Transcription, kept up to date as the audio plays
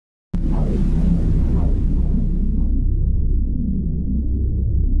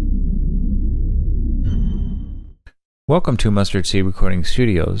Welcome to Mustard Seed Recording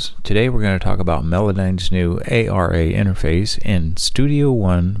Studios. Today we're going to talk about Melodyne's new ARA interface in Studio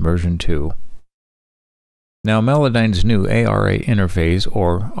One version 2. Now Melodyne's new ARA interface,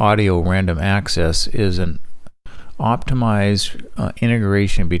 or Audio Random Access, is an optimized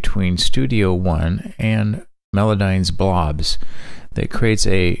integration between Studio One and Melodyne's blobs that creates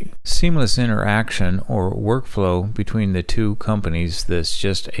a seamless interaction or workflow between the two companies that's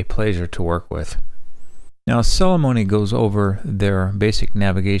just a pleasure to work with. Now, Ceremony goes over their basic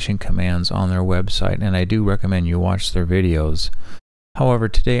navigation commands on their website, and I do recommend you watch their videos. However,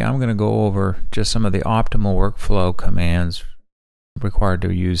 today I'm going to go over just some of the optimal workflow commands required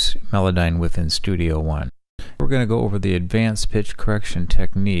to use Melodyne within Studio One. We're going to go over the advanced pitch correction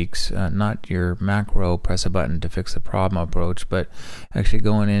techniques, not your macro press a button to fix the problem approach, but actually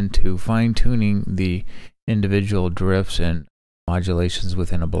going into fine-tuning the individual drifts and modulations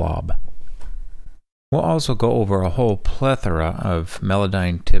within a blob. We'll also go over a whole plethora of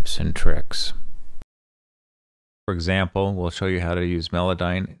Melodyne tips and tricks. For example, we'll show you how to use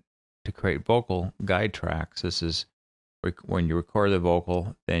Melodyne to create vocal guide tracks. This is when you record the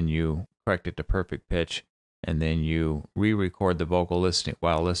vocal, then you correct it to perfect pitch, and then you re-record the vocal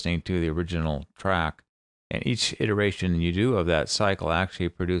while listening to the original track. And each iteration you do of that cycle actually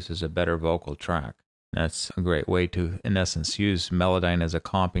produces a better vocal track. That's a great way to, in essence, use Melodyne as a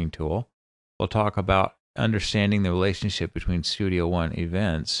comping tool. We'll talk about understanding the relationship between Studio One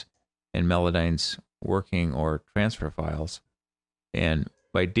events and Melodyne's working or transfer files. And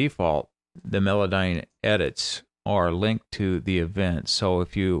by default, the Melodyne edits are linked to the event. So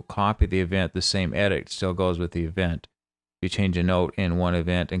if you copy the event, the same edit still goes with the event. If you change a note in one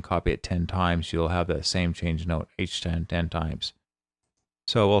event and copy it 10 times, you'll have that same change note each 10 times.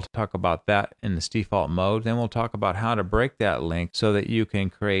 So we'll talk about that in this default mode. Then we'll talk about how to break that link so that you can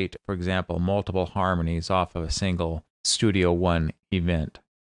create, for example, multiple harmonies off of a single Studio One event.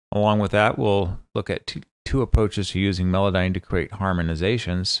 Along with that, we'll look at two approaches to using Melodyne to create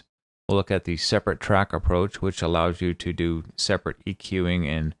harmonizations. We'll look at the separate track approach, which allows you to do separate EQing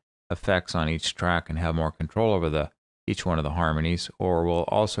and effects on each track and have more control over each one of the harmonies. Or we'll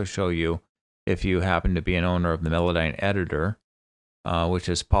also show you, if you happen to be an owner of the Melodyne editor, which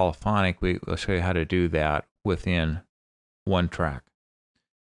is polyphonic, we'll show you how to do that within one track.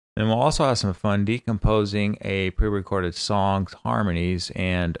 And we'll also have some fun decomposing a pre-recorded song's harmonies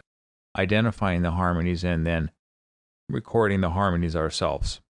and identifying the harmonies and then recording the harmonies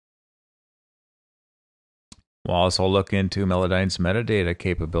ourselves. We'll also look into Melodyne's metadata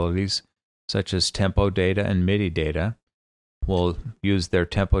capabilities, such as tempo data and MIDI data. We'll use their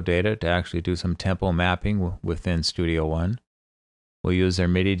tempo data to actually do some tempo mapping within Studio One. We'll use their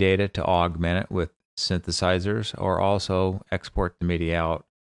MIDI data to augment it with synthesizers or also export the MIDI out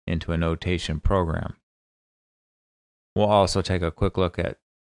into a notation program. We'll also take a quick look at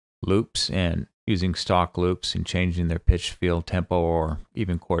loops and using stock loops and changing their pitch, feel, tempo, or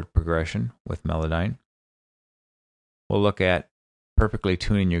even chord progression with Melodyne. We'll look at perfectly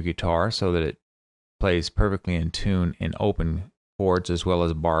tuning your guitar so that it plays perfectly in tune in open chords as well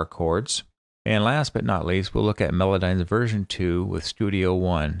as bar chords. And last but not least, we'll look at Melodyne's version 2 with Studio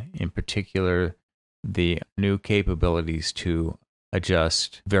One, in particular the new capabilities to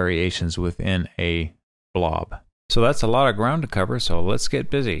adjust variations within a blob. So that's a lot of ground to cover, so let's get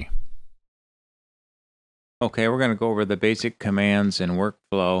busy. Okay, we're going to go over the basic commands and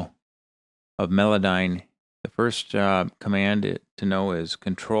workflow of Melodyne. The first command to know is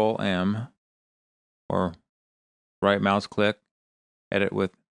Control-M, or right mouse click, edit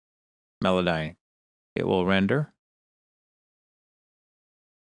with Melodyne. It will render.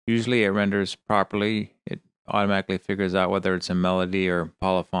 Usually it renders properly. It automatically figures out whether it's a melody or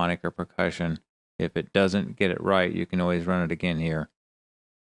polyphonic or percussion. If it doesn't get it right, you can always run it again here.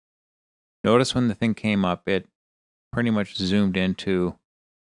 Notice when the thing came up, it pretty much zoomed into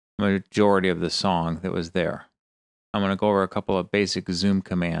the majority of the song that was there. I'm going to go over a couple of basic zoom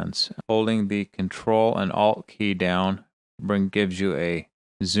commands. Holding the Control and Alt key down gives you a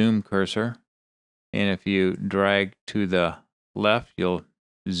zoom cursor, and if you drag to the left, you'll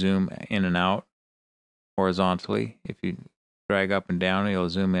zoom in and out horizontally. If you drag up and down,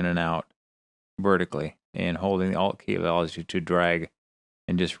 you'll zoom in and out vertically, and holding the Alt key allows you to drag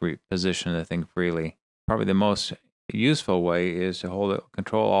and just reposition the thing freely. Probably the most useful way is to hold it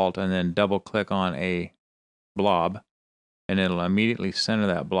Control Alt and then double click on a blob, and it'll immediately center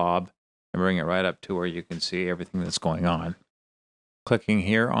that blob and bring it right up to where you can see everything that's going on. Clicking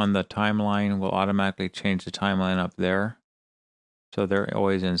here on the timeline will automatically change the timeline up there, so they're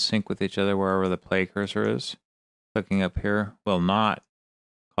always in sync with each other wherever the play cursor is. Clicking up here will not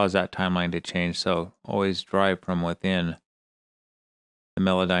cause that timeline to change. So always drive from within the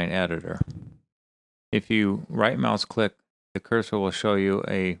Melodyne editor. If you right mouse click, the cursor will show you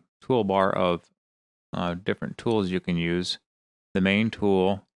a toolbar of different tools you can use. The main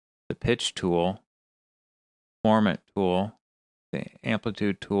tool, the pitch tool, format tool, the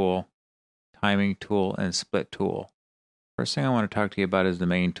amplitude tool, timing tool, and split tool. First thing I want to talk to you about is the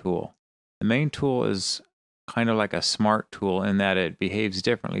main tool. The main tool is kind of like a smart tool in that it behaves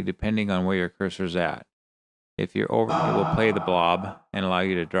differently depending on where your cursor's at. If you're over, it will play the blob and allow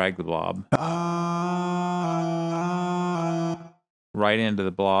you to drag the blob right into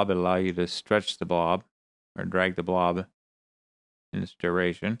the blob. It'll allow you to stretch the blob or drag the blob in its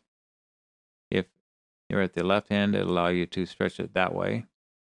duration. If you're at the left end, it'll allow you to stretch it that way.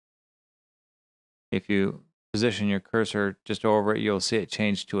 If you position your cursor just over it, you'll see it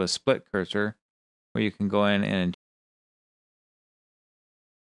change to a split cursor where you can go in and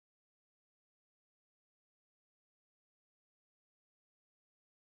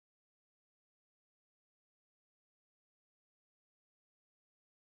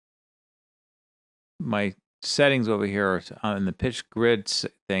my settings over here are on the pitch grid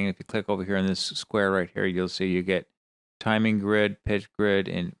thing. If you click over here in this square right here, you'll see you get timing grid, pitch grid,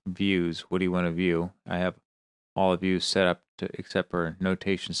 and views. What do you want to view? I have all the views set up except for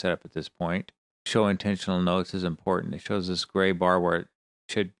notation set up at this point. Show intentional notes is important. It shows this gray bar where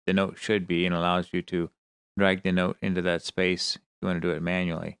the note should be and allows you to drag the note into that space if you want to do it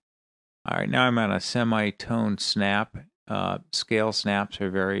manually. All right, now I'm on a semitone snap. Scale snaps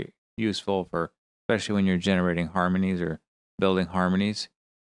are very useful for especially when you're generating harmonies or building harmonies.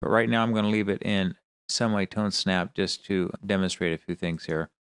 But right now I'm going to leave it in semitone snap just to demonstrate a few things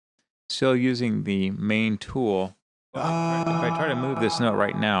here. Still using the main tool. If I try to move this note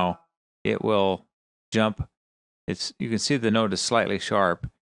right now, it will jump. You can see the note is slightly sharp,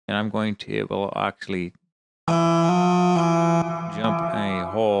 and it will actually jump a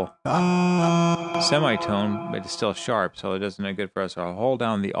whole semitone, but it's still sharp, so it doesn't make good for us. So I'll hold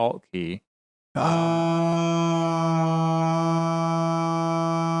down the Alt key. It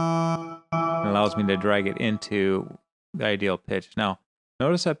allows me to drag it into the ideal pitch. Now,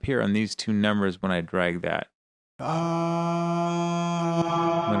 notice up here on these two numbers when I drag that. I'm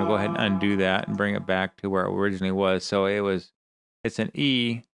going to go ahead and undo that and bring it back to where it originally was. So it's an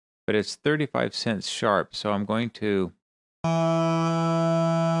E, but it's 35 cents sharp. So I'm going to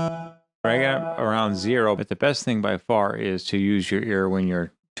drag it around 0. But the best thing by far is to use your ear when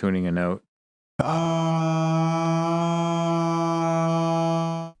you're tuning a note.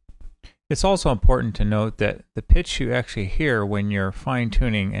 It's also important to note that the pitch you actually hear when you're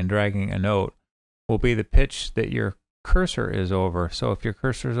fine-tuning and dragging a note will be the pitch that your cursor is over. So if your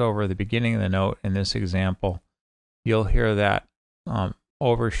cursor is over the beginning of the note in this example, you'll hear that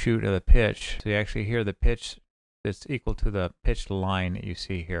overshoot of the pitch. So you actually hear the pitch that's equal to the pitched line that you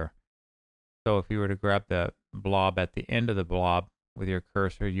see here. So if you were to grab the blob at the end of the blob with your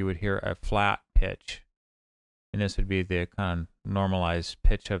cursor, you would hear a flat pitch. And this would be the kind of normalized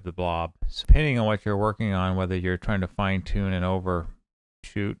pitch of the blob. So depending on what you're working on, whether you're trying to fine-tune and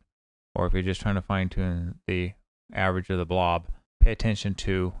overshoot, or if you're just trying to fine-tune the average of the blob, pay attention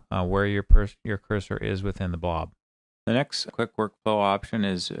to where your cursor is within the blob. The next quick workflow option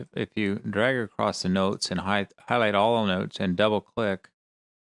is if you drag across the notes and highlight all the notes and double-click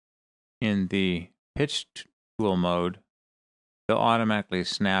in the pitch tool mode, they'll automatically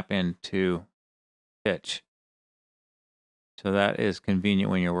snap into pitch. So that is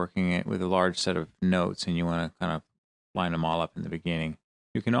convenient when you're working with a large set of notes and you want to kind of line them all up in the beginning.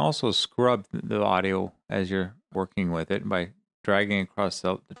 You can also scrub the audio as you're working with it by dragging across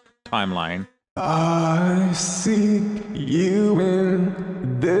the timeline. I seek you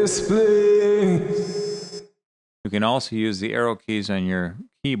in this place. You can also use the arrow keys on your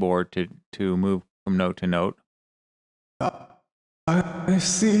keyboard to move from note to note. I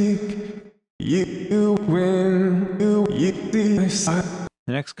seek you when you the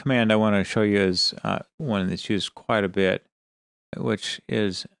next command I want to show you is one that's used quite a bit, which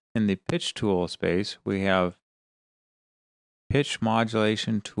is in the pitch tool space. We have pitch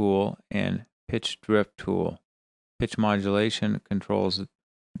modulation tool and pitch drift tool. Pitch modulation controls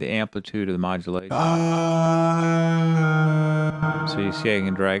the amplitude of the modulation. So you see I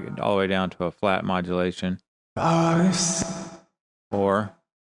can drag it all the way down to a flat modulation. Or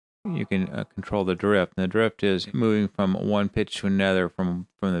you can control the drift. And the drift is moving from one pitch to another from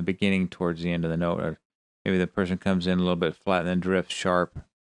the beginning towards the end of the note. Or maybe the person comes in a little bit flat and then drifts sharp.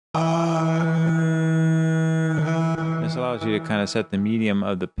 This allows you to kind of set the medium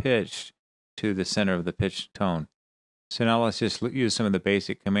of the pitch to the center of the pitch tone. So now let's just use some of the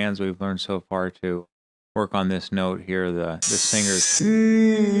basic commands we've learned so far to work on this note here. The singer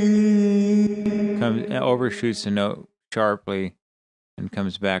overshoots the note sharply and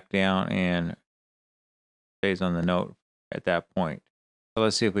comes back down and stays on the note at that point. So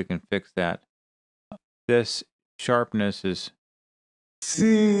let's see if we can fix that. This sharpness is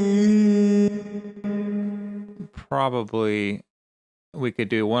probably, we could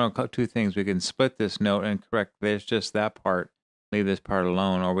do one of two things. We can split this note and correct this, just that part, leave this part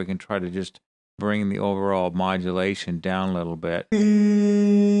alone, or we can try to just bring the overall modulation down a little bit.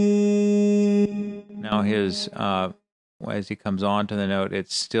 Now his, as he comes onto the note,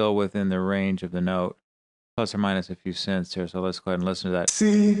 it's still within the range of the note, plus or minus a few cents there. So let's go ahead and listen to that.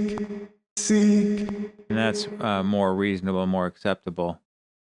 Seek. And that's more reasonable, more acceptable.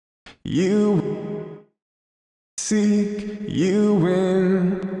 You seek, you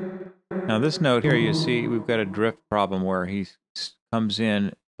win. Now this note here, you see we've got a drift problem where he comes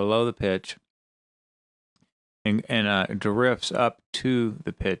in below the pitch and drifts up to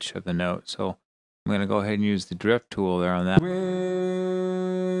the pitch of the note. So I'm going to go ahead and use the drift tool there on that.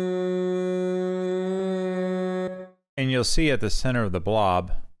 And you'll see at the center of the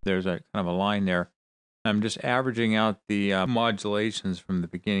blob, there's a kind of a line there. I'm just averaging out the modulations from the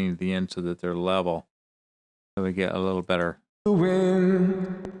beginning to the end so that they're level. So we get a little better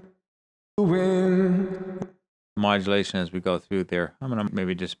modulation as we go through there. I'm going to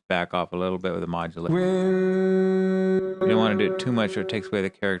maybe just back off a little bit with the modulation. You don't want to do it too much or it takes away the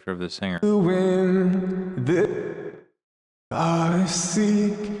character of the singer. I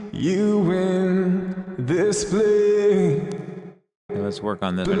seek you in this place. Okay, let's work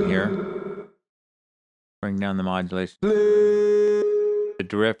on this one here. Bring down the modulation. The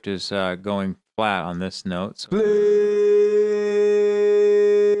drift is going flat on this note. So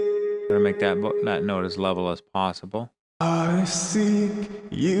to make that note as level as possible. I seek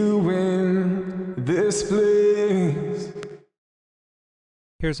you in this place.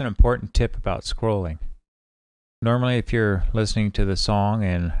 Here's an important tip about scrolling. Normally, if you're listening to the song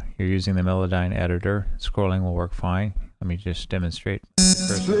and you're using the Melodyne editor, scrolling will work fine. Let me just demonstrate.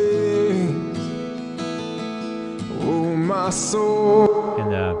 Oh, my soul.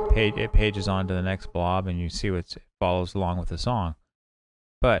 And it pages on to the next blob, and you see what follows along with the song.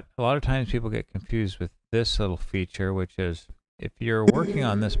 But a lot of times people get confused with this little feature, which is if you're working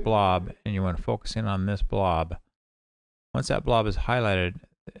on this blob and you want to focus in on this blob, once that blob is highlighted,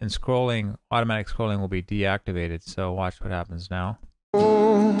 and scrolling, automatic scrolling will be deactivated. So watch what happens now.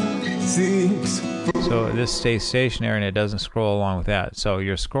 So this stays stationary and it doesn't scroll along with that. So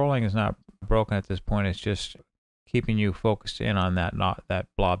your scrolling is not broken at this point. It's just keeping you focused in on that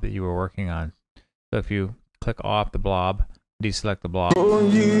blob that you were working on. So if you click off the blob, deselect the blob,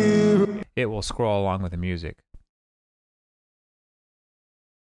 it will scroll along with the music.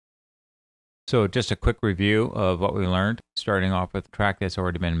 So just a quick review of what we learned, starting off with a track that's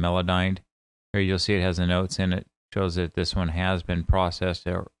already been melodyned. Here you'll see it has the notes in it, shows that this one has been processed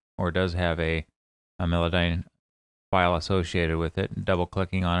or does have a Melodyne file associated with it.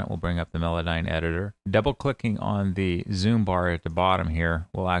 Double-clicking on it will bring up the Melodyne editor. Double-clicking on the zoom bar at the bottom here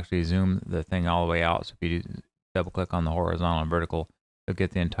will actually zoom the thing all the way out. So if you double-click on the horizontal and vertical, you'll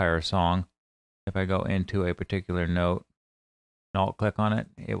get the entire song. If I go into a particular note, and alt-click on it,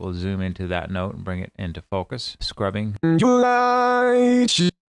 it will zoom into that note and bring it into focus. Scrubbing works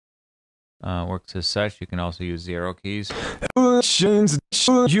as such. You can also use the arrow keys.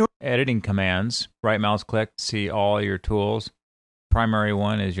 Editing commands, right mouse click, see all your tools. Primary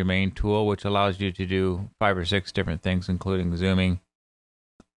one is your main tool, which allows you to do 5 or 6 different things, including zooming,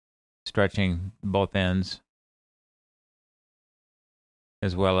 stretching both ends,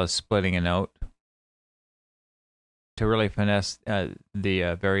 as well as splitting a note. To really finesse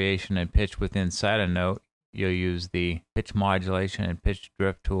the variation and pitch within inside a note, you'll use the pitch modulation and pitch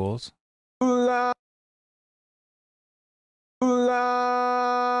drift tools.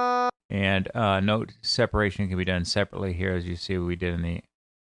 And note separation can be done separately here, as you see we did in the,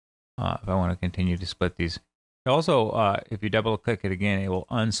 if I want to continue to split these. Also, if you double click it again, it will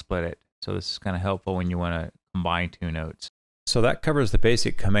unsplit it. So this is kind of helpful when you want to combine 2 notes. So that covers the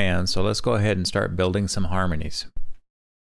basic commands. So let's go ahead and start building some harmonies.